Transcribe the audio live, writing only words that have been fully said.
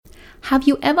Have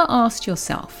you ever asked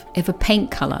yourself if a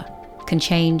paint color can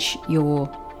change your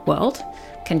world,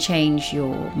 can change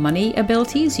your money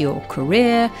abilities, your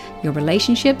career, your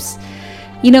relationships?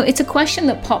 You know, it's a question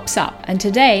that pops up, and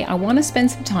today I want to spend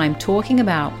some time talking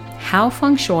about how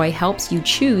Feng Shui helps you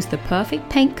choose the perfect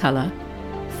paint color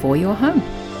for your home.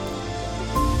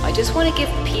 I just want to give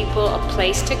people a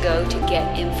place to go to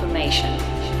get information.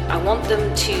 I want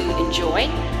them to enjoy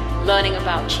learning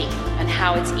about Qi and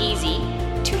how it's easy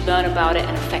to learn about it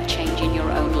and affect change in your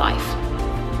own life.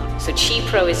 So Qi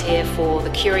Pro is here for the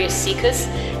curious seekers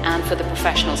and for the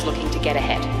professionals looking to get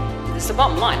ahead. This is the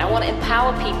bottom line. I want to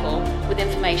empower people with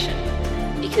information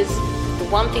because the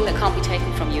one thing that can't be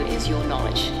taken from you is your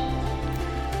knowledge.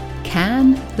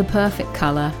 Can the perfect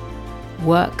color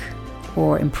work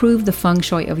or improve the feng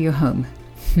shui of your home?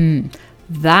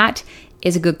 That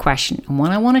is a good question. And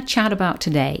what I want to chat about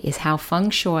today is how feng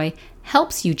shui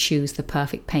helps you choose the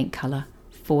perfect paint color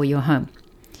for your home.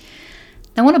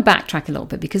 Now, I want to backtrack a little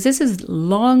bit because this has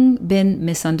long been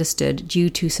misunderstood due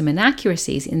to some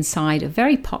inaccuracies inside a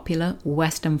very popular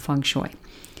Western feng shui.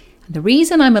 And the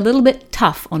reason I'm a little bit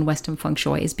tough on Western feng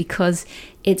shui is because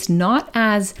it's not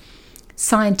as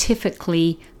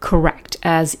scientifically correct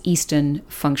as Eastern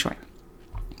feng shui.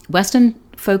 Western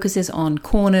focuses on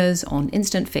corners, on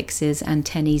instant fixes, and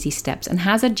 10 easy steps, and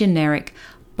has a generic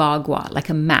bagua, like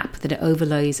a map that it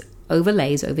overlays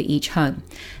over each home,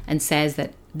 and says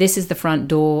that this is the front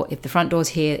door. If the front door's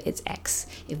here, it's X.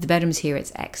 If the bedroom's here,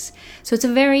 it's X. So it's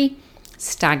a very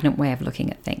stagnant way of looking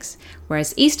at things.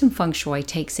 Whereas Eastern feng shui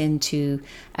takes into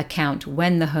account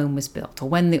when the home was built or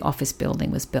when the office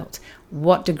building was built,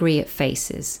 what degree it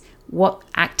faces, what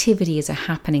activities are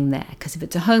happening there. Because if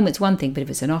it's a home, it's one thing, but if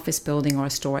it's an office building or a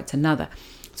store, it's another.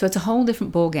 So it's a whole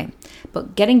different ballgame.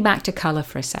 But getting back to color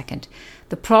for a second,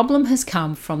 the problem has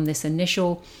come from this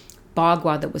initial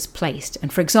bagua that was placed.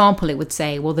 And for example, it would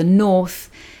say, well, the north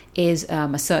is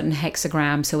a certain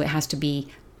hexagram, so it has to be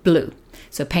blue.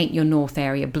 So paint your north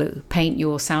area blue, paint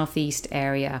your southeast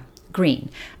area green,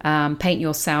 paint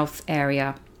your south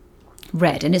area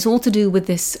red. And it's all to do with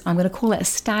this, I'm going to call it a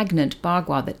stagnant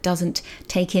bagua that doesn't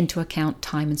take into account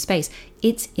time and space.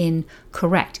 It's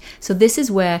incorrect. So this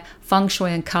is where feng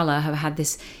shui and color have had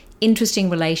this interesting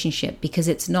relationship because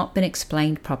it's not been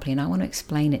explained properly. And I want to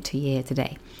explain it to you here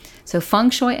today. So feng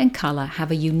shui and color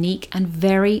have a unique and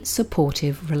very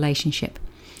supportive relationship.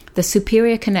 The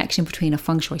superior connection between a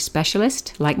feng shui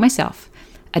specialist, like myself,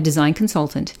 a design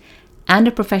consultant, and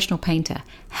a professional painter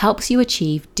helps you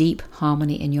achieve deep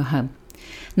harmony in your home.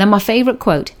 Now, my favorite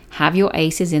quote, have your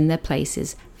aces in their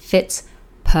places, fits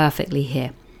perfectly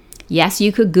here. Yes,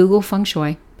 you could Google feng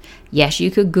shui. Yes, you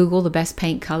could Google the best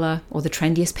paint color or the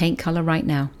trendiest paint color right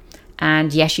now.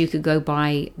 And yes, you could go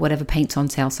buy whatever paint's on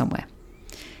sale somewhere.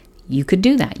 You could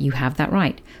do that. You have that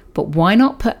right. But why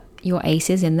not put your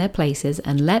aces in their places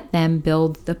and let them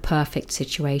build the perfect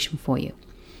situation for you?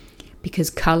 Because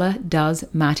color does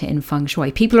matter in feng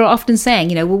shui. People are often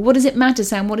saying, well, what does it matter,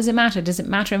 Sam? What does it matter? Does it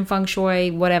matter in feng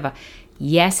shui? Whatever.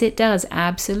 Yes, it does.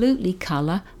 Absolutely.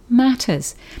 Color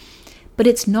matters. But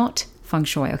it's not feng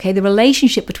shui, okay? The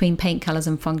relationship between paint colors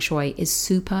and feng shui is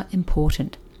super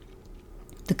important.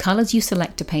 The colors you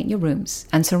select to paint your rooms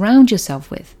and surround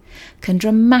yourself with can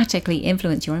dramatically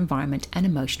influence your environment and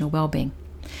emotional well-being.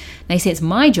 Now, you see, it's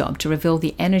my job to reveal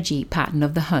the energy pattern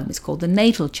of the home. It's called the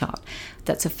natal chart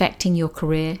that's affecting your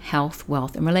career, health,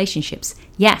 wealth, and relationships.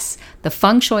 Yes, the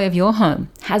feng shui of your home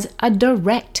has a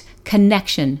direct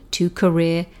connection to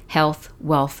career, health,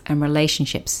 wealth, and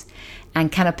relationships.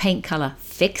 And can a paint color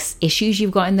fix issues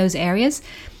you've got in those areas?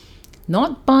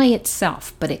 Not by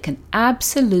itself, but it can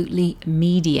absolutely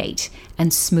mediate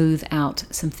and smooth out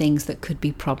some things that could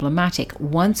be problematic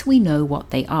once we know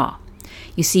what they are.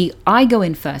 You see, I go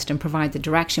in first and provide the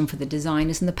direction for the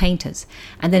designers and the painters,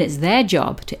 and then it's their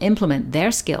job to implement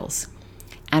their skills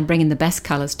and bring in the best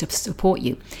colors to support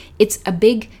you. It's a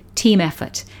big team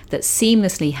effort that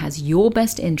seamlessly has your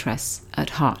best interests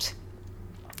at heart.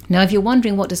 Now, if you're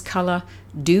wondering what does color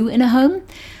do in a home,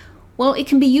 well, it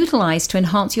can be utilized to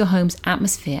enhance your home's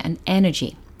atmosphere and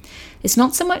energy. It's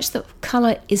not so much that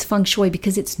color is feng shui,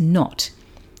 because it's not.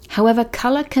 However,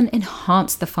 color can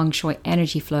enhance the feng shui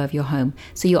energy flow of your home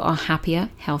so you are happier,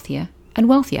 healthier, and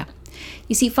wealthier.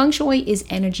 You see, feng shui is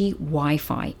energy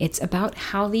Wi-Fi. It's about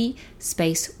how the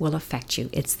space will affect you.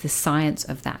 It's the science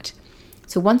of that.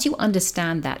 So once you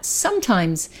understand that,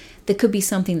 sometimes there could be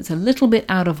something that's a little bit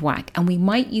out of whack, and we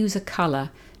might use a color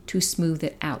to smooth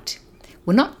it out.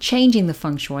 We're not changing the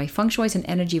feng shui. Feng shui is an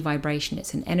energy vibration.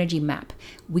 It's an energy map.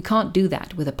 We can't do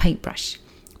that with a paintbrush,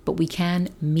 but we can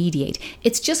mediate.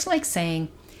 It's just like saying,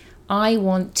 I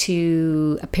want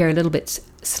to appear a little bit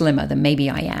slimmer than maybe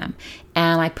I am,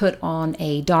 and I put on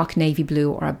a dark navy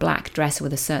blue or a black dress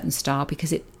with a certain style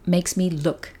because it makes me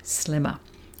look slimmer.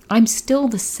 I'm still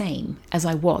the same as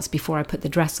I was before I put the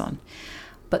dress on,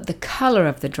 but the color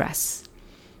of the dress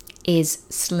is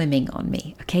slimming on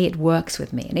me. Okay, it works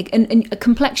with me, and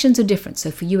complexions are different. So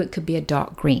for you, it could be a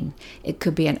dark green, it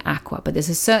could be an aqua, but there's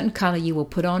a certain color you will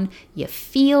put on. You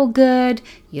feel good,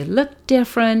 you look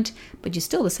different, but you're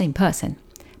still the same person.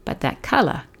 But that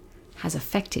color has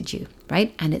affected you,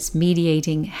 right? And it's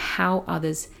mediating how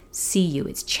others see you.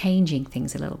 It's changing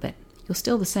things a little bit. You're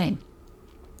still the same.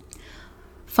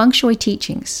 Feng Shui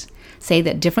teachings say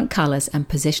that different colors and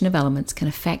position of elements can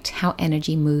affect how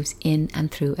energy moves in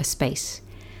and through a space.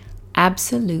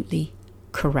 Absolutely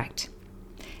correct.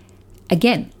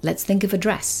 Again, let's think of a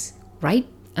dress, right?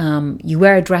 You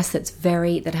wear a dress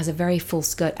that has a very full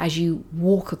skirt. As you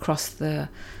walk across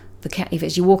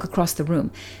as you walk across the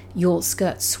room, your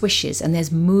skirt swishes and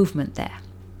there's movement there,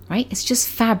 right? It's just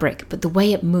fabric, but the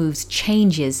way it moves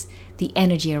changes the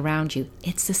energy around you.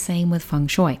 It's the same with Feng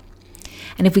Shui.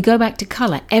 And if we go back to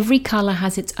color, every color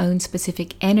has its own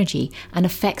specific energy and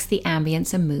affects the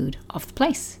ambience and mood of the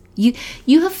place.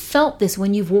 You have felt this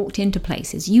when you've walked into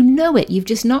places. You know it. You've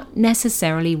just not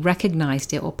necessarily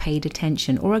recognized it or paid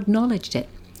attention or acknowledged it.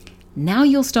 Now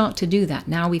you'll start to do that.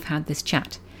 Now we've had this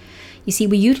chat. You see,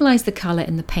 we utilize the color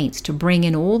in the paints to bring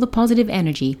in all the positive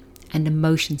energy and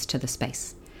emotions to the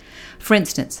space. For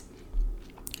instance,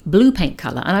 blue paint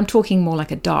color, and I'm talking more like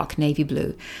a dark navy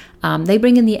blue, they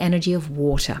bring in the energy of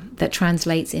water that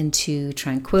translates into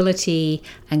tranquility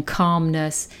and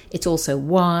calmness. It's also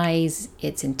wise,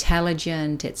 it's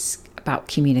intelligent, it's about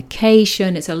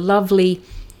communication. It's a lovely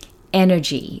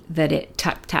energy that it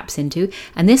taps into,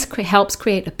 and this helps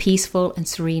create a peaceful and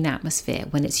serene atmosphere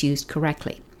when it's used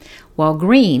correctly. While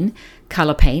green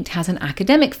color paint has an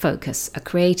academic focus, a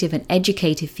creative and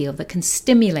educative feel that can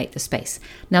stimulate the space.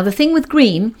 Now, the thing with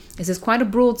green is there's quite a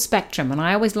broad spectrum, and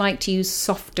I always like to use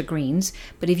softer greens,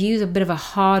 but if you use a bit of a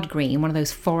hard green, one of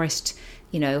those forest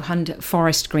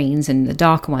greens and the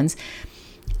darker ones,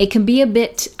 it can be a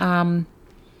bit pushy,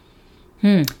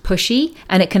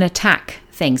 and it can attack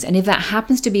things. And if that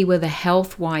happens to be where the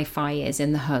health Wi-Fi is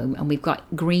in the home and we've got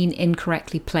green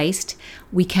incorrectly placed,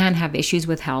 we can have issues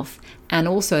with health. And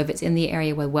also if it's in the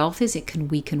area where wealth is, it can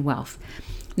weaken wealth.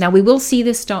 Now we will see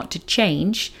this start to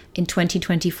change in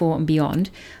 2024 and beyond.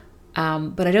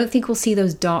 But I don't think we'll see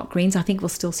those dark greens. I think we'll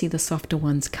still see the softer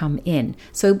ones come in.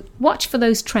 So watch for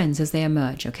those trends as they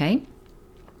emerge, okay?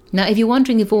 Now, if you're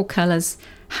wondering if all colors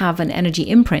have an energy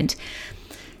imprint,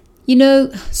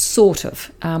 sort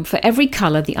of. For every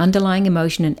color, the underlying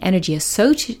emotion and energy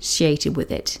associated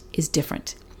with it is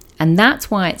different. And that's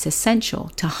why it's essential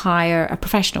to hire a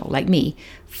professional like me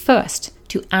first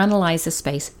to analyze the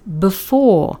space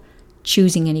before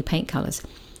choosing any paint colors.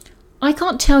 I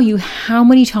can't tell you how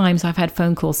many times I've had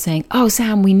phone calls saying, "Oh,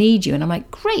 Sam, we need you." And I'm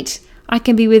like, "Great, I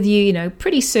can be with you,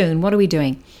 pretty soon. What are we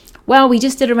doing?" "Well, we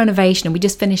just did a renovation and we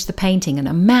just finished the painting,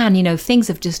 and man, things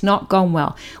have just not gone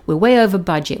well. We're way over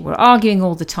budget. We're arguing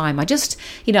all the time. I just,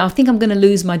 I think I'm going to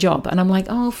lose my job." And I'm like,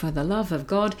 "Oh, for the love of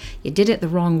God, you did it the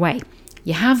wrong way.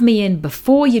 You have me in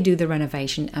before you do the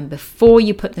renovation and before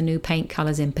you put the new paint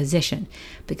colors in position,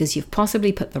 because you've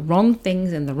possibly put the wrong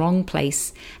things in the wrong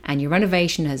place and your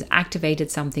renovation has activated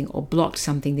something or blocked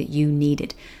something that you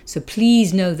needed. So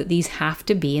please know that these have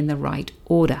to be in the right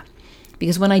order."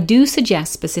 Because when I do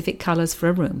suggest specific colors for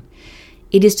a room,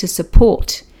 it is to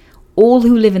support all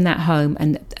who live in that home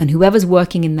and whoever's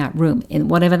working in that room, in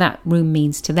whatever that room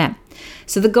means to them.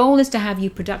 So the goal is to have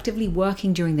you productively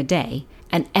working during the day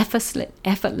and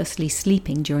effortlessly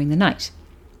sleeping during the night.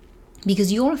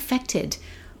 Because you're affected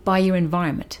by your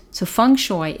environment. So Feng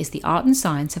Shui is the art and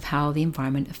science of how the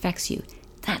environment affects you.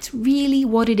 That's really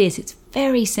what it is. It's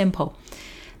very simple.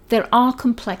 There are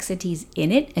complexities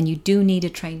in it, and you do need a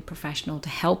trained professional to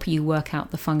help you work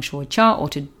out the Feng Shui chart, or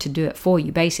to do it for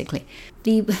you, basically.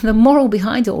 The moral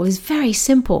behind it all is very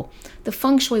simple. The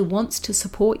Feng Shui wants to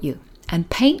support you, and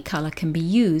paint color can be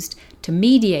used to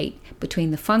mediate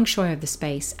between the Feng Shui of the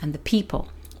space and the people.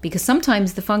 Because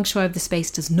sometimes the Feng Shui of the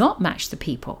space does not match the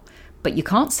people, but you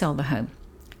can't sell the home.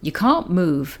 You can't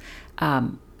move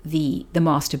the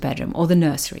master bedroom or the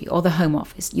nursery or the home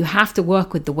office. You have to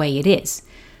work with the way it is.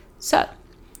 So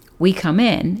we come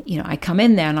in, I come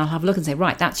in there and I'll have a look and say,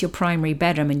 right, that's your primary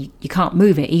bedroom and you can't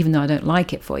move it even though I don't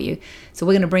like it for you. So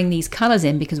we're going to bring these colors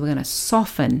in because we're going to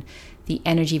soften the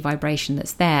energy vibration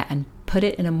that's there and put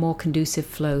it in a more conducive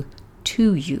flow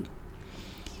to you.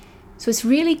 So it's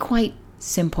really quite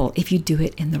simple if you do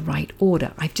it in the right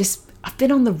order. I've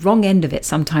been on the wrong end of it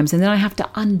sometimes, and then I have to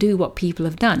undo what people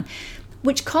have done,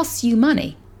 which costs you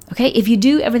money. Okay, if you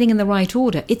do everything in the right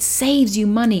order, it saves you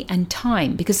money and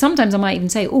time, because sometimes I might even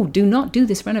say, oh, do not do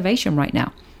this renovation right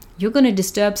now. You're going to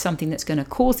disturb something that's going to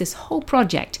cause this whole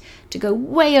project to go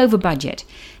way over budget,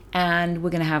 and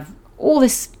we're going to have all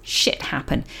this shit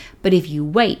happen. But if you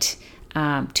wait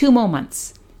 2 more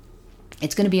months,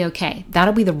 it's going to be okay.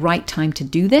 That'll be the right time to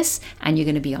do this, and you're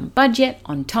going to be on budget,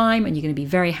 on time, and you're going to be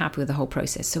very happy with the whole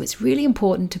process. So it's really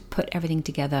important to put everything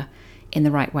together in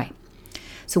the right way.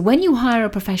 So when you hire a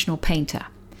professional painter,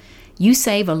 you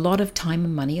save a lot of time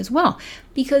and money as well,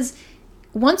 because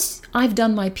once I've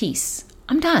done my piece,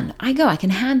 I'm done. I can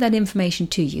hand that information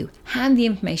to you, hand the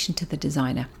information to the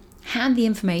designer, hand the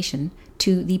information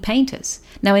to the painters.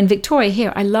 Now in Victoria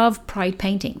here, I love Pride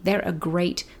Painting. They're a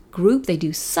great group. They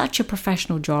do such a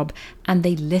professional job, and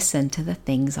they listen to the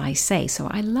things I say. So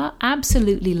I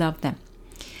absolutely love them.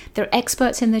 They're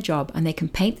experts in their job, and they can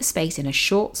paint the space in a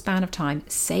short span of time,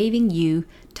 saving you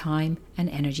time and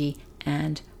energy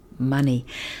and money.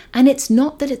 And it's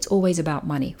not that it's always about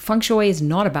money. Feng Shui is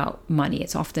not about money.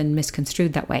 It's often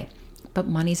misconstrued that way. But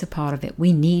money's a part of it.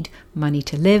 We need money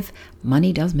to live.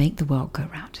 Money does make the world go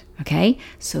round. Okay?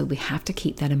 So we have to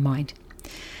keep that in mind.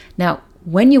 Now,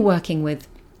 when you're working with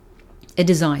a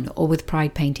designer or with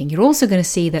Pride Painting, you're also going to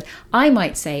see that I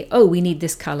might say, oh, we need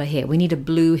this color here, we need a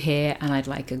blue here, and I'd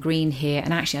like a green here,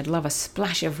 and actually I'd love a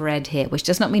splash of red here, which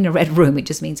does not mean a red room, it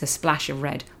just means a splash of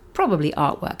red, probably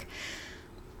artwork.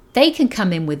 They can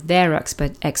come in with their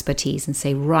expertise and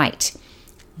say, right,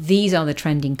 these are the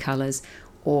trending colors,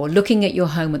 or looking at your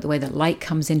home at the way that light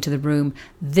comes into the room,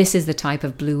 this is the type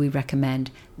of blue we recommend.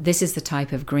 This is the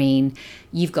type of green.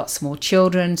 You've got small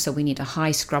children, so we need a high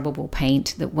scrubbable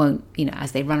paint that won't,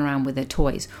 as they run around with their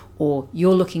toys. Or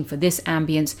you're looking for this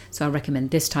ambience, so I recommend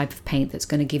this type of paint that's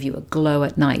going to give you a glow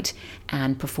at night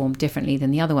and perform differently than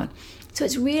the other one. So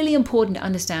it's really important to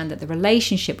understand that the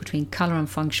relationship between color and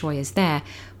Feng Shui is there,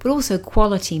 but also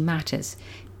quality matters.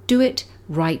 Do it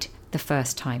right the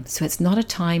first time. So it's not a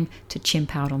time to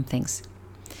chimp out on things.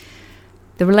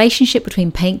 The relationship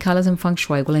between paint colors and Feng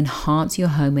Shui will enhance your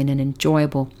home in an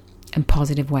enjoyable and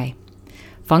positive way.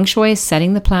 Feng Shui is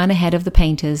setting the plan ahead of the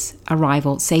painter's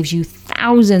arrival, saves you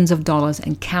thousands of dollars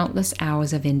and countless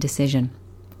hours of indecision.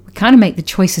 We kind of make the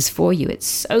choices for you. It's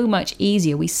so much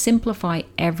easier. We simplify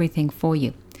everything for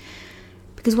you.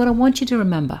 Because what I want you to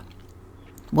remember,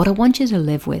 what I want you to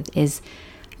live with is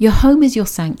your home is your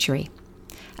sanctuary.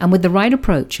 And with the right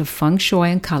approach of Feng Shui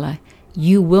and color,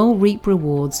 you will reap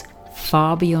rewards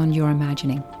far beyond your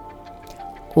imagining.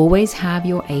 Always have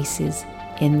your aces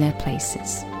in their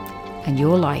places, and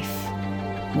your life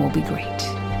will be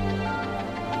great.